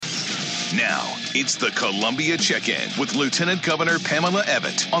Now, it's the Columbia Check-In with Lieutenant Governor Pamela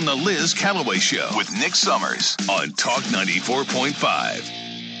Evette on the Liz Callaway Show with Nick Summers on Talk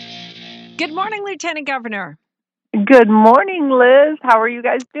 94.5. Good morning, Lieutenant Governor. Good morning, Liz. How are you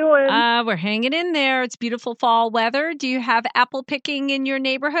guys doing? We're hanging in there. It's beautiful fall weather. Do you have apple picking in your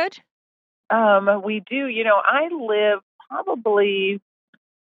neighborhood? We do. I live probably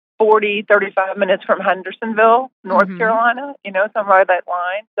 35 minutes from Hendersonville, North Carolina, so I'm right that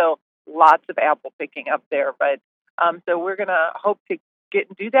line. So lots of apple picking up there. But so we're going to hope to get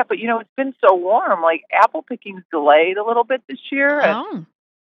and do that. But, it's been so warm. Like apple picking's delayed a little bit this year. And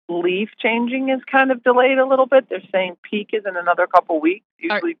leaf changing is kind of delayed a little bit. They're saying peak is in another couple weeks.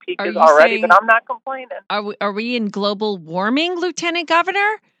 Usually peak is already, but I'm not complaining. Are we in global warming, Lieutenant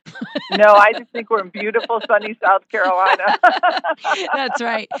Governor? No, I just think we're in beautiful, sunny South Carolina. That's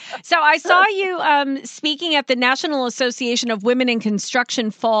right. So I saw you speaking at the National Association of Women in Construction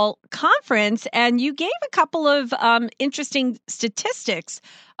Fall Conference, and you gave a couple of interesting statistics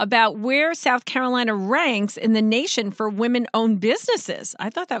about where South Carolina ranks in the nation for women-owned businesses. I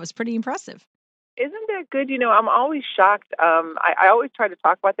thought that was pretty impressive. Isn't that good? I'm always shocked. I always try to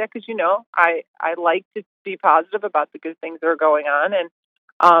talk about that because, I like to be positive about the good things that are going on. And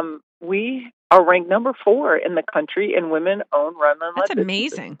we are ranked number 4 in the country in women-owned run-led businesses. That's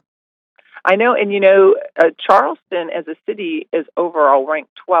amazing. I know. And, Charleston as a city is overall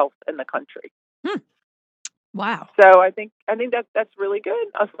ranked 12th in the country. Wow. So I think that's really good.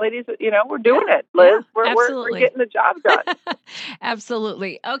 Us ladies, we're doing it, Liz. Yeah, we're getting the job done.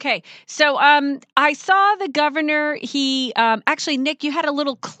 Absolutely. Okay. So I saw the governor. He actually, Nick, you had a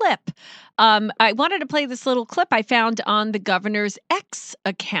little clip. I wanted to play this little clip I found on the governor's X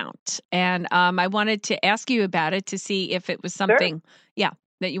account, and I wanted to ask you about it to see if it was something,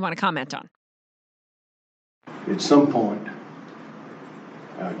 that you want to comment on. At some point,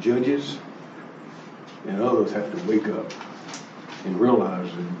 our judges and others have to wake up and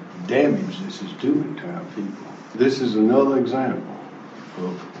realize the damage this is doing to our people. This is another example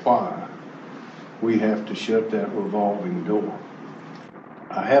of why we have to shut that revolving door.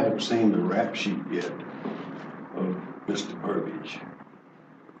 I haven't seen the rap sheet yet of Mr. Burbage,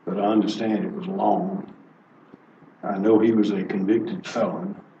 but I understand it was long. I know he was a convicted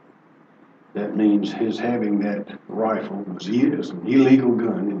felon. That means his having that rifle was an illegal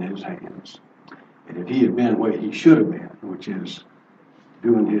gun in his hands. And if he had been where he should have been, which is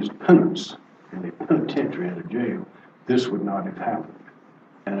doing his penance in a penitentiary in a jail, this would not have happened.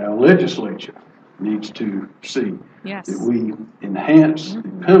 And our legislature needs to see that we enhance the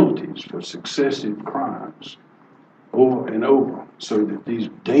penalties for successive crimes over and over so that these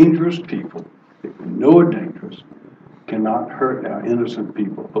dangerous people, that we know are dangerous, cannot hurt our innocent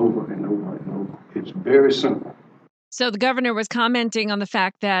people over and over and over. It's very simple. So the governor was commenting on the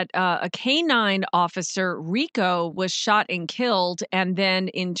fact that a canine officer, Rico, was shot and killed, and then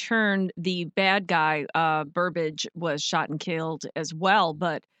in turn, the bad guy, Burbage, was shot and killed as well.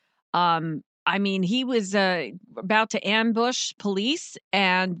 But he was about to ambush police,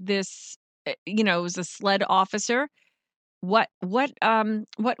 and this, was a SLED officer. What would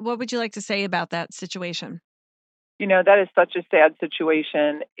you like to say about that situation? That is such a sad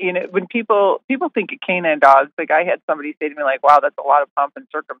situation. When people think of canine dogs, like I had somebody say to me, like, wow, that's a lot of pomp and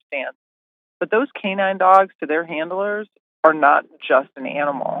circumstance. But those canine dogs to their handlers are not just an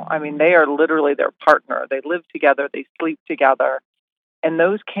animal. I mean, they are literally their partner. They live together. They sleep together. And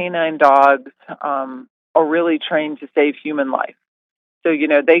those canine dogs are really trained to save human life. So,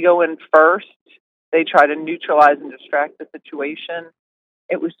 they go in first. They try to neutralize and distract the situation.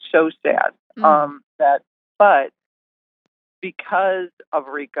 It was so sad but because of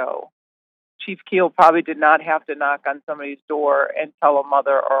Rico, Chief Keel probably did not have to knock on somebody's door and tell a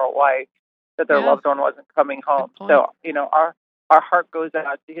mother or a wife that their loved one wasn't coming home. So, our heart goes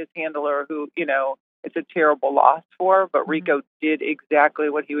out to his handler who, it's a terrible loss for, but Rico did exactly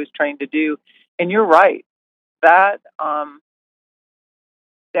what he was trained to do. And you're right, that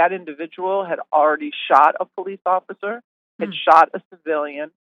individual had already shot a police officer, had shot a civilian,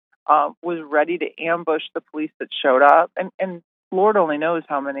 was ready to ambush the police that showed up. And Lord only knows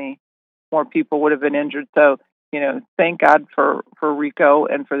how many more people would have been injured. So, thank God for Rico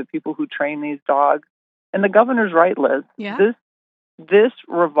and for the people who train these dogs. And the governor's right, Liz. Yeah. This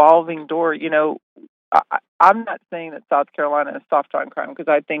revolving door, I'm not saying that South Carolina is soft on crime, because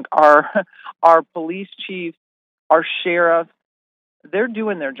I think our police chiefs, our sheriffs, they're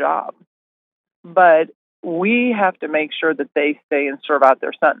doing their job. But we have to make sure that they stay and serve out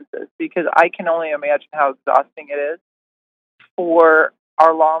their sentences, because I can only imagine how exhausting it is for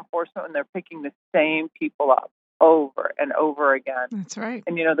our law enforcement when they're picking the same people up over and over again. That's right.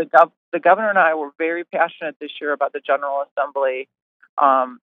 And the governor and I were very passionate this year about the General Assembly,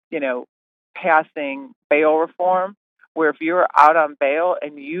 you know, passing bail reform, where if you're out on bail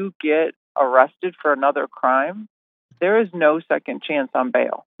and you get arrested for another crime, there is no second chance on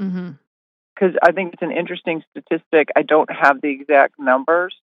bail. Mm-hmm. Because I think it's an interesting statistic. I don't have the exact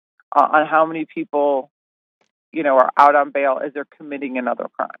numbers on how many people, are out on bail as they're committing another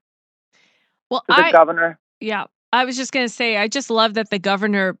crime. Well, So the governor. Yeah, I was just going to say, I just love that the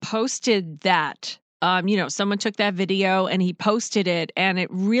governor posted that. Someone took that video and he posted it, and it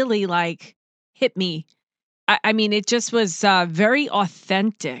really hit me. I mean, it just was very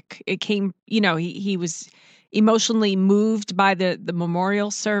authentic. It came, he was emotionally moved by the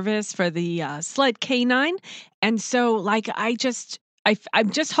memorial service for the sled canine, and so I just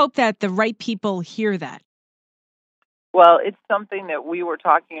hope that the right people hear that. Well, it's something that we were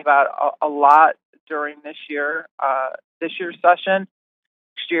talking about a lot during this year's session.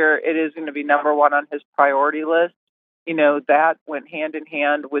 Next year, it is going to be number one on his priority list. That went hand in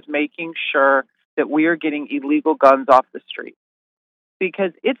hand with making sure that we are getting illegal guns off the street.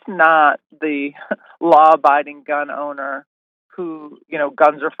 Because it's not the law-abiding gun owner who,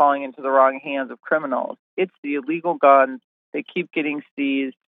 guns are falling into the wrong hands of criminals. It's the illegal guns. They keep getting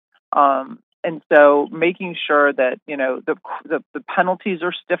seized. And so making sure that, the penalties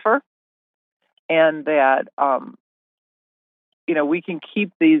are stiffer and that, we can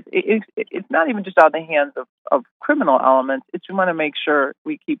keep these. It's not even just out of the hands of criminal elements. It's we want to make sure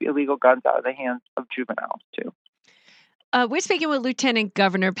we keep illegal guns out of the hands of juveniles, too. We're speaking with Lieutenant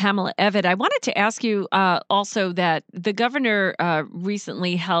Governor Pamela Evette. I wanted to ask you also that the governor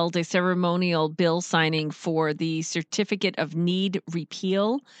recently held a ceremonial bill signing for the Certificate of Need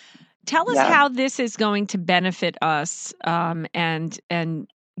repeal. Tell us how this is going to benefit us and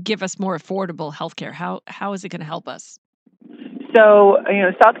give us more affordable health care. How is it going to help us? So,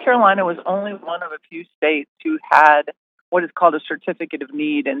 South Carolina was only one of a few states who had what is called a certificate of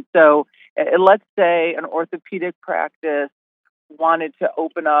need. And so let's say an orthopedic practice wanted to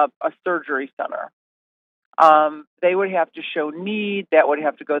open up a surgery center. They would have to show need. That would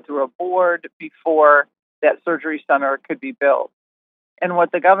have to go through a board before that surgery center could be built. And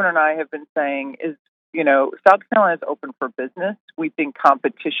what the governor and I have been saying is, South Carolina is open for business. We think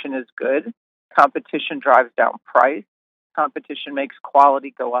competition is good. Competition drives down price. Competition makes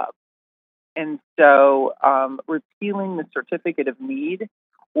quality go up. And so repealing the certificate of need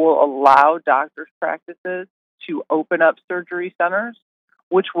will allow doctors' practices to open up surgery centers,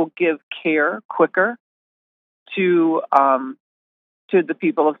 which will give care quicker to the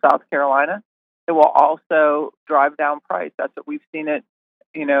people of South Carolina. It will also drive down price. That's what we've seen it,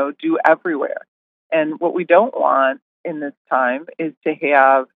 do everywhere. And what we don't want in this time is to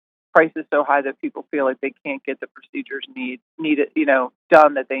have prices so high that people feel like they can't get the procedures needed,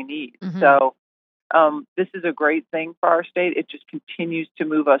 done that they need. Mm-hmm. So this is a great thing for our state. It just continues to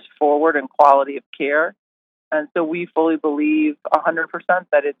move us forward in quality of care. And so we fully believe 100%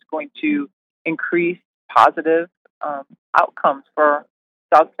 that it's going to increase positive outcomes for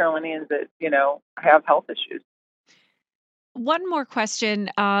South Carolinians that, have health issues. One more question.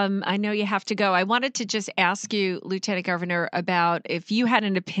 I know you have to go. I wanted to just ask you, Lieutenant Governor, about if you had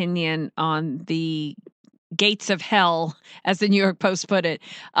an opinion on the gates of hell, as the New York Post put it,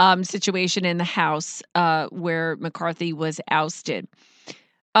 situation in the House where McCarthy was ousted.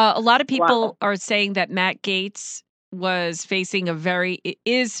 A lot of people are saying that Matt Gaetz was facing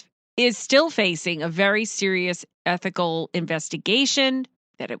is still facing a very serious ethical investigation,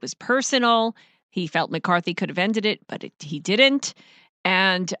 that it was personal. He felt McCarthy could have ended it, but he didn't.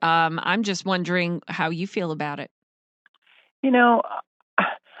 And I'm just wondering how you feel about it.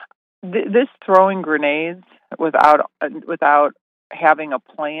 This throwing grenades without having a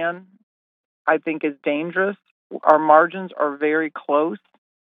plan, I think, is dangerous. Our margins are very close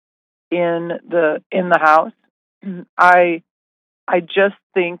in the House. I just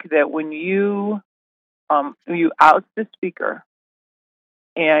think that when you oust the Speaker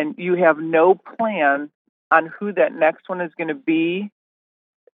and you have no plan on who that next one is going to be,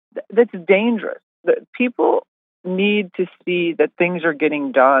 that's dangerous. People need to see that things are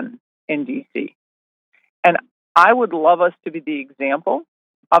getting done in D.C. And I would love us to be the example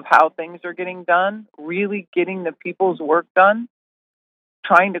of how things are getting done, really getting the people's work done.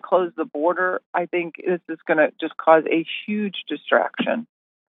 Trying to close the border, I think this is going to just cause a huge distraction.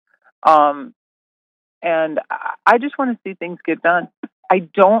 And I just want to see things get done. I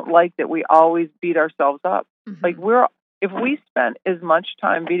don't like that we always beat ourselves up. Mm-hmm. If we spent as much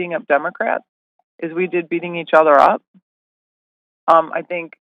time beating up Democrats as we did beating each other up, I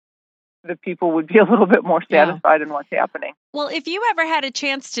think the people would be a little bit more satisfied in what's happening. Well, if you ever had a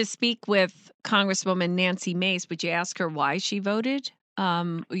chance to speak with Congresswoman Nancy Mace, would you ask her why she voted?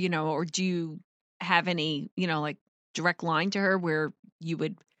 Or do you have any, like direct line to her where you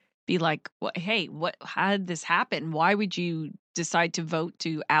would be like, hey, how did this happen? Why would you decide to vote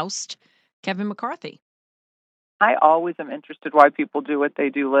to oust Kevin McCarthy? I always am interested why people do what they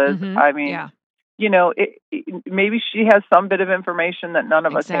do, Liz. Mm-hmm. I mean, maybe she has some bit of information that none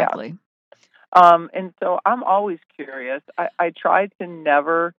of us have. And so I'm always curious. I try to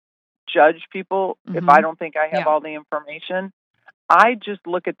never judge people if I don't think I have all the information. I just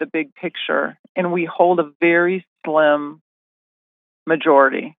look at the big picture, and we hold a very slim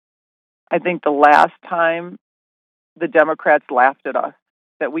majority. I think the last time the Democrats laughed at us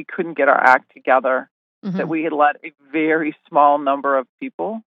that we couldn't get our act together, that we had let a very small number of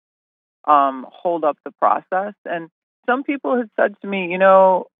people hold up the process. And some people had said to me,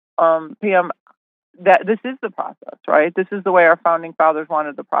 Pam, that this is the process, right? This is the way our founding fathers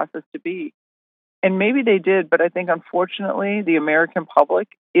wanted the process to be. And maybe they did, but I think unfortunately the American public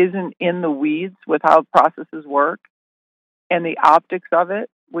isn't in the weeds with how processes work and the optics of it,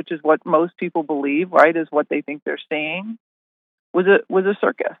 which is what most people believe, right, is what they think they're seeing, was a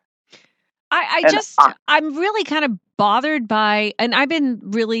circus. I'm really kind of bothered by, and I've been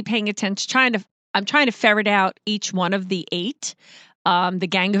really paying attention, I'm trying to ferret out each one of the 8, the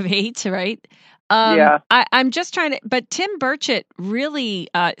gang of 8, right? I'm just trying to, but Tim Burchett really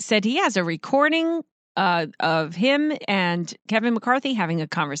said he has a recording of him and Kevin McCarthy having a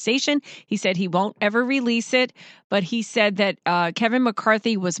conversation. He said he won't ever release it, but he said that Kevin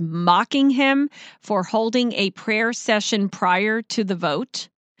McCarthy was mocking him for holding a prayer session prior to the vote.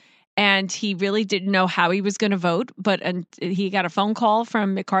 And he really didn't know how he was going to vote, but he got a phone call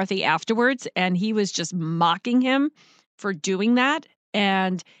from McCarthy afterwards, and he was just mocking him for doing that.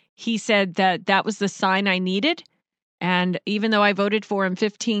 And he said that was the sign I needed. And even though I voted for him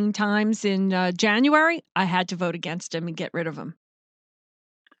 15 times in January, I had to vote against him and get rid of him.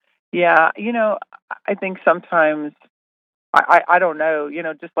 Yeah, I think sometimes, I don't know,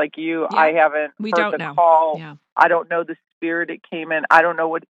 just like you, I haven't heard the call. Yeah. I don't know the spirit it came in. I don't know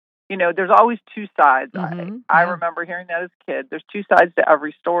what, there's always two sides. I remember hearing that as a kid. There's two sides to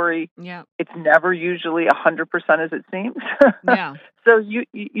every story. Yeah. It's never usually 100% as it seems. Yeah. So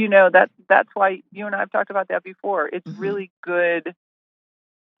that's why you and I have talked about that before. It's really good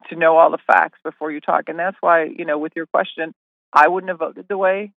to know all the facts before you talk. And that's why, with your question, I wouldn't have voted the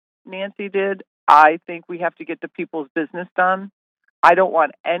way Nancy did. I think we have to get the people's business done. I don't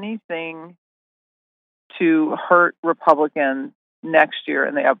want anything to hurt Republicans next year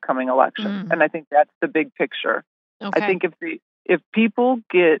in the upcoming election. And I think that's the big picture. Okay. I think if people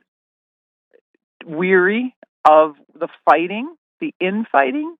get weary of the fighting, the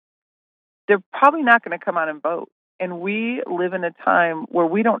infighting, they're probably not going to come out and vote. And we live in a time where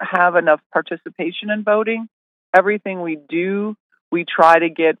we don't have enough participation in voting. Everything we do, we try to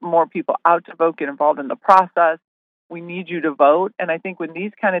get more people out to vote, get involved in the process. We need you to vote. And I think when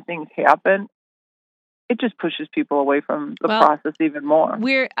these kind of things happen, it just pushes people away from the process even more.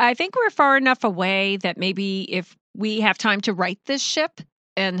 I think we're far enough away that maybe if we have time to right this ship,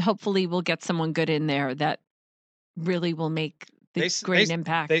 and hopefully we'll get someone good in there that really will make the great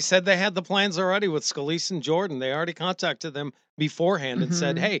impact. They said they had the plans already with Scalise and Jordan. They already contacted them beforehand and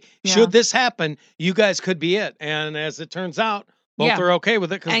said, hey, should this happen, you guys could be it. And as it turns out, both are okay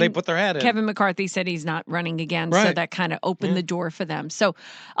with it because they put their hat in. Kevin McCarthy said he's not running again, so that kind of opened the door for them. So,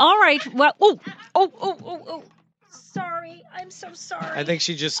 all right. Well, oh. Sorry. I'm so sorry. I think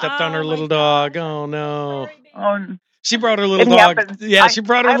she just stepped on her little dog. Oh, no. Sorry, she brought her little dog. Happens. Yeah, she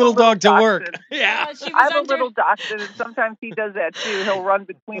brought her little dog to work. Yeah. I have a little dachshund, and sometimes he does that too. He'll run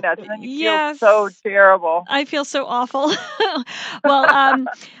between us, and then you feel so terrible. I feel so awful. Well,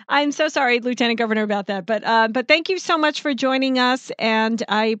 I'm so sorry, Lieutenant Governor, about that. But thank you so much for joining us, and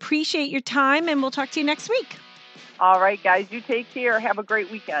I appreciate your time, and we'll talk to you next week. All right, guys. You take care. Have a great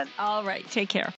weekend. All right. Take care.